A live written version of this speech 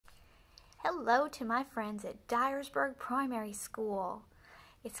Hello to my friends at Dyersburg Primary School.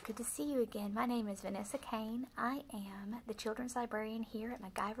 It's good to see you again. My name is Vanessa Kane. I am the children's librarian here at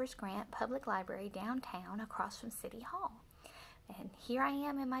MacGyver's Grant Public Library downtown across from City Hall. And here I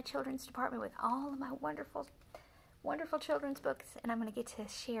am in my children's department with all of my wonderful children's books, and I'm going to get to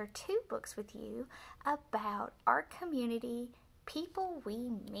share 2 books with you about our community, people we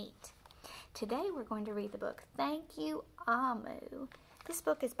meet. Today we're going to read the book Thank You, Amu. This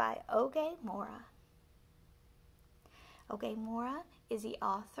book is by Oge Mora. Oge Mora is the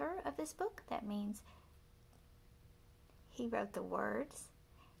author of this book. That means he wrote the words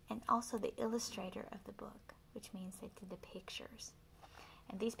and also the illustrator of the book, which means they did the pictures.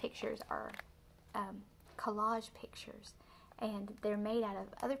 And these pictures are collage pictures, and they're made out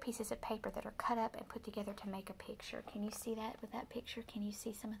of other pieces of paper that are cut up and put together to make a picture. Can you see that with that picture? Can you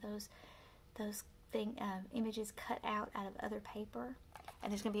see some of those images cut out of other paper?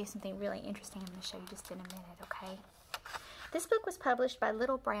 And there's going to be something really interesting I'm going to show you just in a minute, okay? This book was published by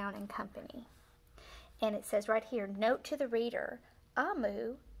Little Brown and Company. And it says right here, note to the reader,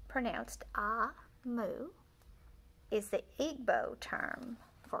 Amu, pronounced Ah-mu, is the Igbo term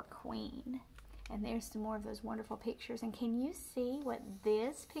for queen. And there's some more of those wonderful pictures. And can you see what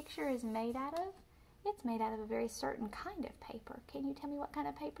this picture is made out of? It's made out of a very certain kind of paper. Can you tell me what kind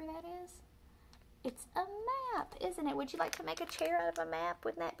of paper that is? It's a map, isn't it? Would you like to make a chair out of a map?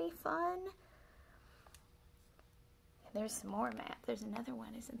 Wouldn't that be fun? And there's some more map. There's another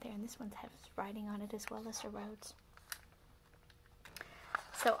one, isn't there? And this one has writing on it as well as the roads.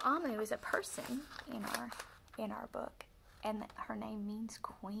 So Amu is a person in our book, and her name means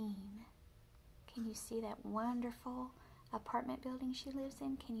queen. Can you see that wonderful apartment building she lives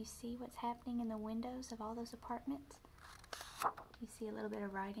in? Can you see what's happening in the windows of all those apartments? You see a little bit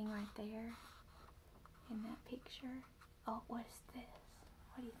of writing right there in that picture. Oh, what is this?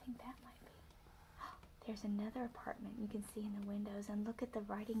 What do you think that might be? There's another apartment you can see in the windows, and look at the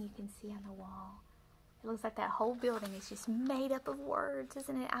writing you can see on the wall. It looks like that whole building is just made up of words,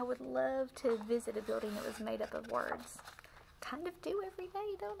 isn't it? I would love to visit a building that was made up of words. Kind of do every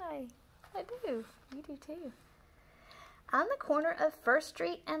day, don't I? I do. You do too. On the corner of First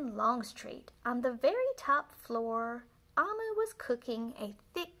Street and Long Street, on the very top floor, Amu was cooking a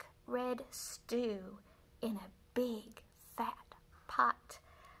thick red stew in a big fat pot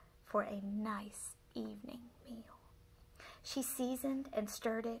for a nice evening meal. She seasoned and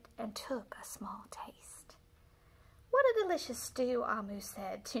stirred it and took a small taste. What a delicious stew, Amu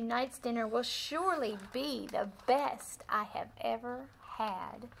said. Tonight's dinner will surely be the best I have ever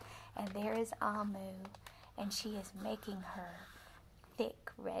had. And there is Amu, and she is making her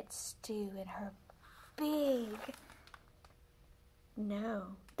thick red stew in her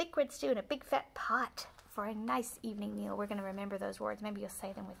thick red stew in a big fat pot for a nice evening meal. We're going to remember those words. Maybe you'll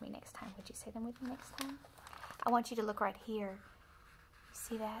say them with me next time. Would you say them with me next time? I want you to look right here. You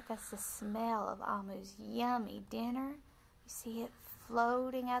see that? That's the smell of Amu's yummy dinner. You see it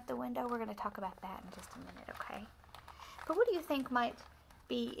floating out the window? We're going to talk about that in just a minute, okay? But what do you think might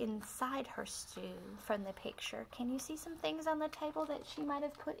be inside her stew from the picture? Can you see some things on the table that she might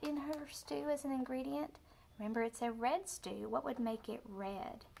have put in her stew as an ingredient? Remember, it's a red stew. What would make it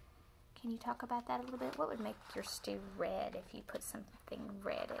red? Can you talk about that a little bit? What would make your stew red if you put something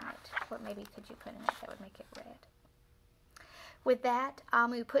red in it? What maybe could you put in it that would make it red? With that,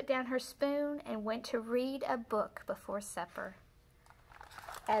 Amu put down her spoon and went to read a book before supper.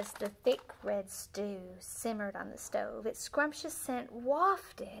 As the thick red stew simmered on the stove, its scrumptious scent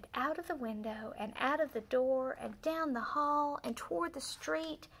wafted out of the window and out of the door and down the hall and toward the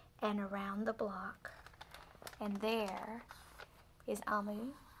street and around the block. And there is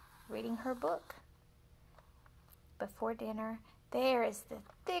Amu reading her book. Before dinner, there is the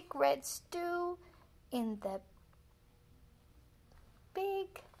thick red stew in the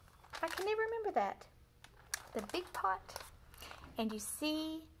big, I can never remember that, the big pot. And you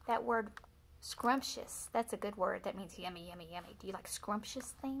see that word scrumptious. That's a good word. That means yummy, yummy, yummy. Do you like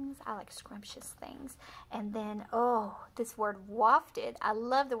scrumptious things? I like scrumptious things. And then, oh, this word wafted. I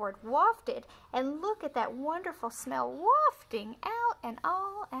love the word wafted. And look at that wonderful smell wafting out and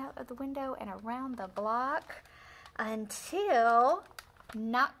all out of the window and around the block until,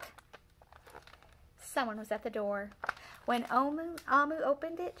 knock, someone was at the door. When Amu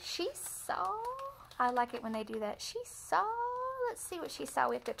opened it, she saw, I like it when they do that, she saw, let's see what she saw.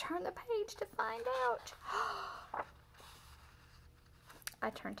 We have to turn the page to find out. I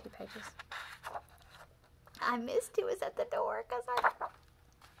turned 2 pages. I missed who was at the door because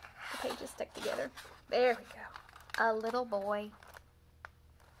the pages stuck together. There we go. A little boy.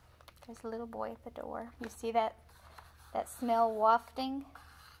 There's a little boy at the door. You see that smell wafting?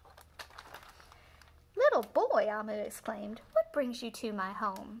 Little boy, Amu exclaimed, what brings you to my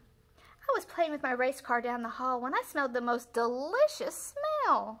home? I was playing with my race car down the hall when I smelled the most delicious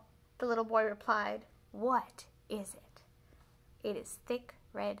smell. The little boy replied, what is it? It is thick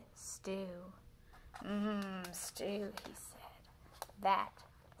red stew. Stew, he said. That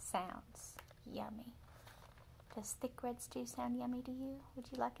sounds yummy. Does thick red stew sound yummy to you? Would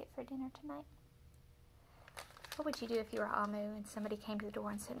you like it for dinner tonight? What would you do if you were Amu and somebody came to the door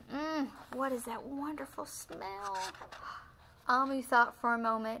and said, what is that wonderful smell? Amu thought for a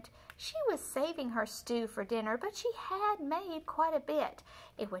moment. She was saving her stew for dinner, but she had made quite a bit.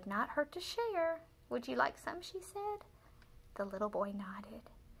 It would not hurt to share. Would you like some, she said. The little boy nodded.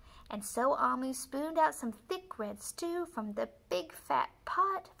 And so Amu spooned out some thick red stew from the big fat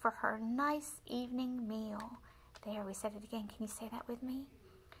pot for her nice evening meal. There, we said it again. Can you say that with me?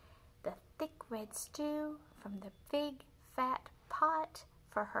 The thick red stew from the big fat pot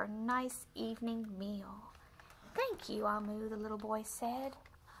for her nice evening meal. Thank you, Amu, the little boy said,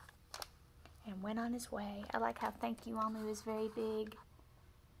 and went on his way. I like how thank you, Amu is very big.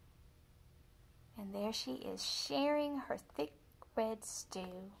 And there she is, sharing her thick red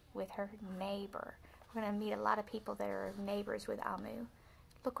stew with her neighbor. We're going to meet a lot of people that are neighbors with Amu.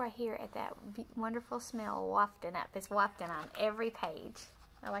 Look right here at that wonderful smell wafting up. It's wafting on every page.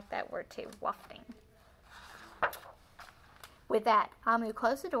 I like that word too, wafting. With that, Amu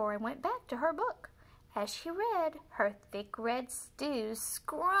closed the door and went back to her book. As she read, her thick red stew's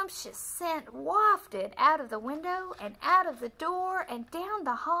scrumptious scent wafted out of the window and out of the door and down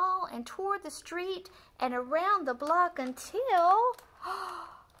the hall and toward the street and around the block until...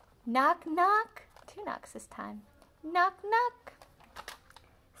 knock, knock. 2 knocks this time. Knock, knock.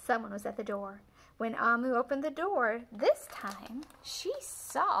 Someone was at the door. When Amu opened the door, this time, she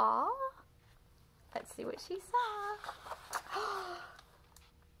saw... Let's see what she saw.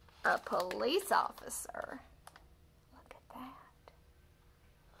 A police officer. Look at that.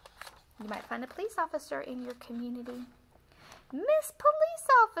 You might find a police officer in your community. Miss Police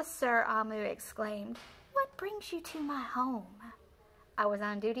Officer, Amu exclaimed, what brings you to my home? I was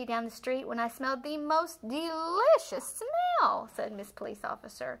on duty down the street when I smelled the most delicious smell, said Miss Police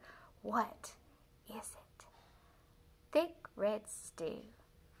Officer. What is it? Thick red stew.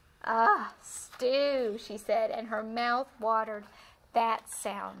 Ah, stew, she said, and her mouth watered. That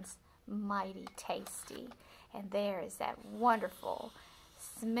sounds mighty tasty. And there is that wonderful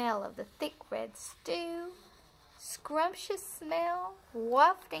smell of the thick red stew. Scrumptious smell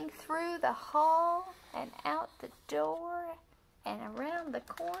wafting through the hall and out the door and around the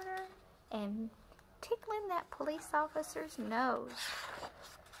corner and tickling that police officer's nose.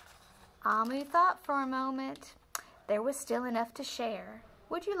 Amu thought for a moment. There was still enough to share.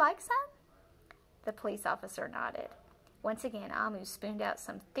 Would you like some? The police officer nodded. Once again, Amu spooned out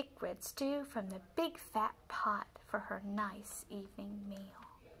some thick red stew from the big fat pot for her nice evening meal.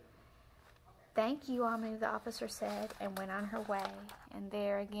 Thank you, Amu, the officer said, and went on her way. And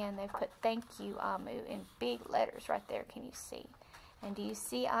there again, they put thank you, Amu, in big letters right there. Can you see? And do you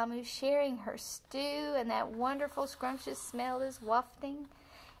see Amu sharing her stew, and that wonderful scrumptious smell is wafting?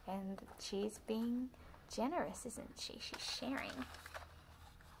 And she's being generous, isn't she? She's sharing.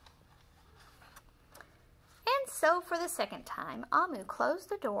 And so for the second time, Amu closed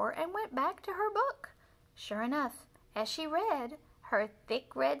the door and went back to her book. Sure enough, as she read, her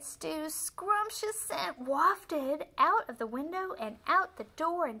thick red stew's scrumptious scent wafted out of the window and out the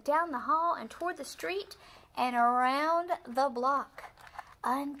door and down the hall and toward the street and around the block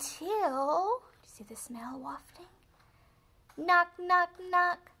until, do you see the smell wafting? Knock, knock,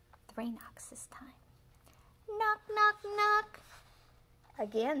 knock. 3 knocks this time. Knock, knock, knock.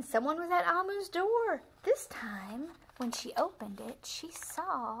 Again, someone was at Amu's door. This time, when she opened it, she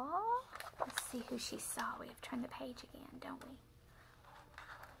saw... Let's see who she saw. We have to turn the page again, don't we?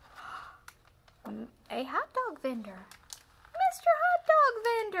 A hot dog vendor. Mr. Hot Dog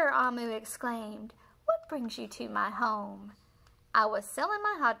Vendor, Amu exclaimed. What brings you to my home? I was selling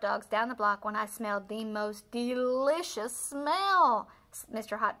my hot dogs down the block when I smelled the most delicious smell,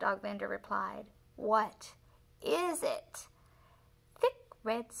 Mr. Hot Dog Vendor replied. What is it? Thick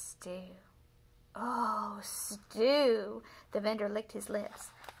red stew. Oh, stew. The vendor licked his lips.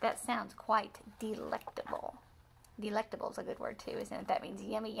 That sounds quite delectable. Delectable is a good word too, isn't it? That means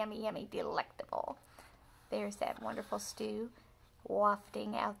yummy, yummy, yummy, delectable. There's that wonderful stew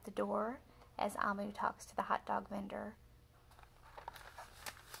wafting out the door as Amu talks to the hot dog vendor.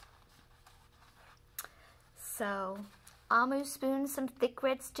 So, Amu spooned some thick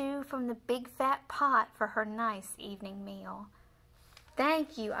red stew from the big fat pot for her nice evening meal.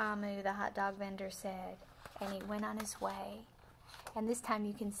 Thank you, Amu, the hot dog vendor said, and he went on his way. And this time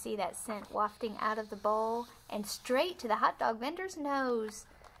you can see that scent wafting out of the bowl and straight to the hot dog vendor's nose.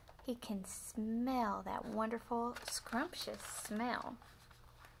 He can smell that wonderful, scrumptious smell.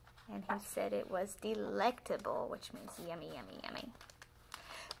 And he said it was delectable, which means yummy, yummy, yummy.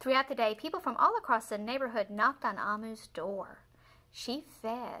 Throughout the day, people from all across the neighborhood knocked on Amu's door. She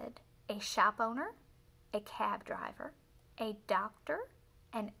fed a shop owner, a cab driver, a doctor,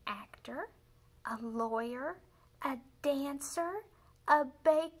 an actor, a lawyer, a dancer, a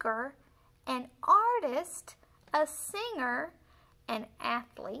baker, an artist, a singer, an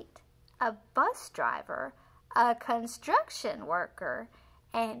athlete, a bus driver, a construction worker,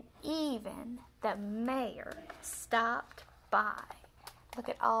 and even the mayor stopped by. Look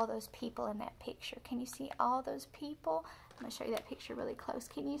at all those people in that picture. Can you see all those people? I'm going to show you that picture really close.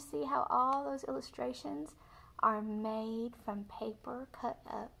 Can you see how all those illustrations are made from paper, cut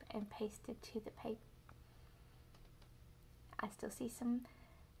up, and pasted to the paper? I still see some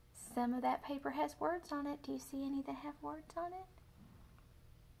of that paper has words on it. Do you see any that have words on it?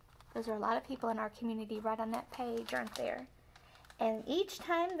 Those are a lot of people in our community right on that page, aren't there? And each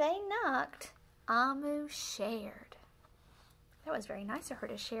time they knocked, Amu shared. That was very nice of her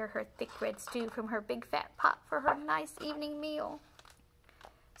to share her thick red stew from her big fat pot for her nice evening meal.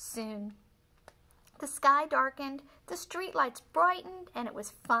 Soon, the sky darkened, the streetlights brightened, and it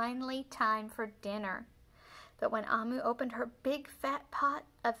was finally time for dinner. But when Amu opened her big fat pot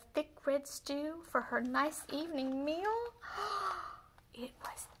of thick red stew for her nice evening meal, it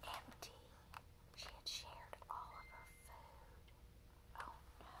was empty. She had shared all of her food. Oh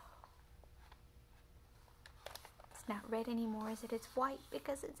no. It's not red anymore, is it? It's white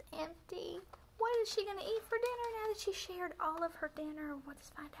because it's empty. What is she going to eat for dinner now that she shared all of her dinner?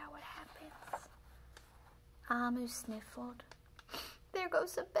 Let's find out what happens. Amu sniffled. There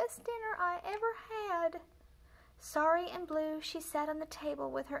goes the best dinner I ever had. Sorry and blue, she sat on the table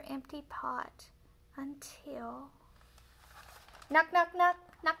with her empty pot until... Knock, knock, knock,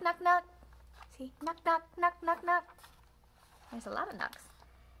 knock, knock, knock. See? Knock, knock, knock, knock, knock. There's a lot of knocks.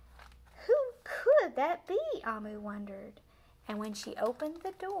 Who could that be? Amu wondered. And when she opened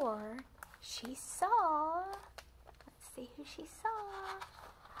the door, she saw... Let's see who she saw.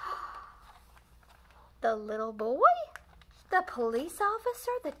 The little boy, the police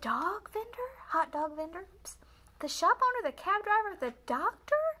officer, the dog vendor, hot dog vendor, the shop owner, the cab driver, the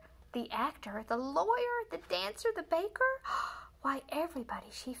doctor, the actor, the lawyer, the dancer, the baker. Why, everybody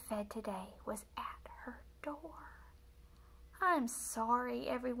she fed today was at her door. I'm sorry,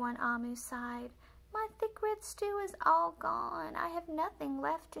 everyone, Amu sighed. My thick red stew is all gone. I have nothing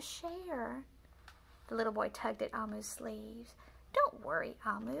left to share. The little boy tugged at Amu's sleeves. Don't worry,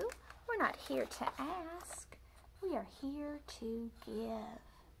 Amu. We're not here to ask. We are here to give.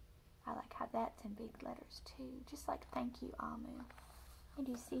 I like how that's in big letters too. Just like thank you, Amu. And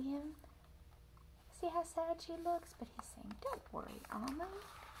you see him? See how sad she looks? But he's saying, don't worry, Amu.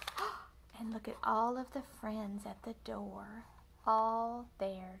 And look at all of the friends at the door. All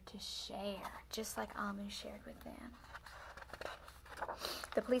there to share. Just like Amu shared with them.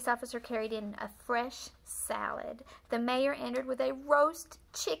 The police officer carried in a fresh salad. The mayor entered with a roast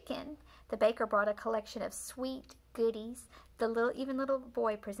chicken. The baker brought a collection of sweet goodies. The little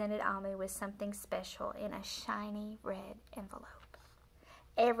boy presented Amu with something special in a shiny red envelope.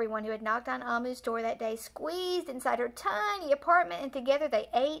 Everyone who had knocked on Amu's door that day squeezed inside her tiny apartment, and together they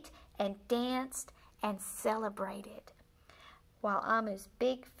ate and danced and celebrated. While Amu's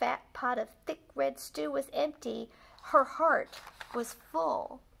big fat pot of thick red stew was empty, her heart was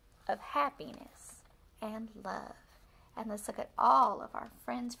full of happiness and love. And let's look at all of our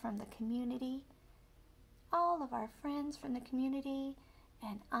friends from the community. All of our friends from the community.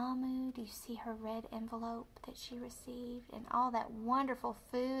 And Amu, do you see her red envelope that she received? And all that wonderful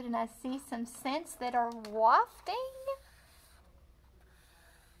food. And I see some scents that are wafting.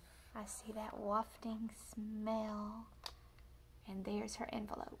 I see that wafting smell. And there's her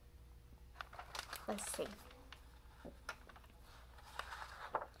envelope. Let's see.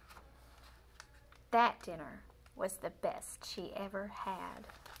 That dinner was the best she ever had.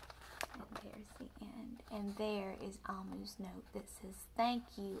 And there's the end. And there is Amu's note that says, thank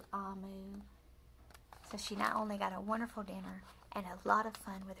you, Amu. So she not only got a wonderful dinner and a lot of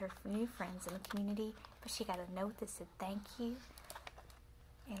fun with her new friends in the community, but she got a note that said, thank you.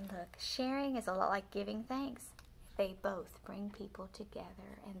 And look, sharing is a lot like giving thanks. They both bring people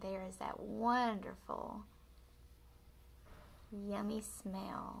together. And there is that wonderful yummy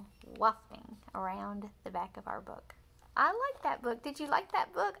smell wafting around the back of our book. I like that book. Did you like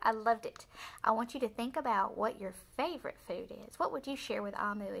that book? I loved it. I want you to think about what your favorite food is. What would you share with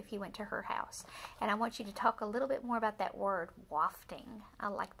Amu if you went to her house? And I want you to talk a little bit more about that word, wafting. I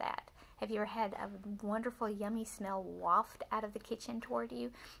like that. Have you ever had a wonderful, yummy smell waft out of the kitchen toward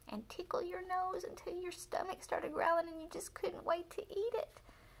you and tickle your nose until your stomach started growling and you just couldn't wait to eat it?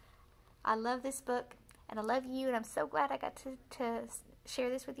 I love this book, and I love you, and I'm so glad I got to share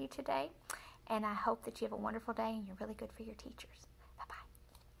this with you today. And I hope that you have a wonderful day and you're really good for your teachers.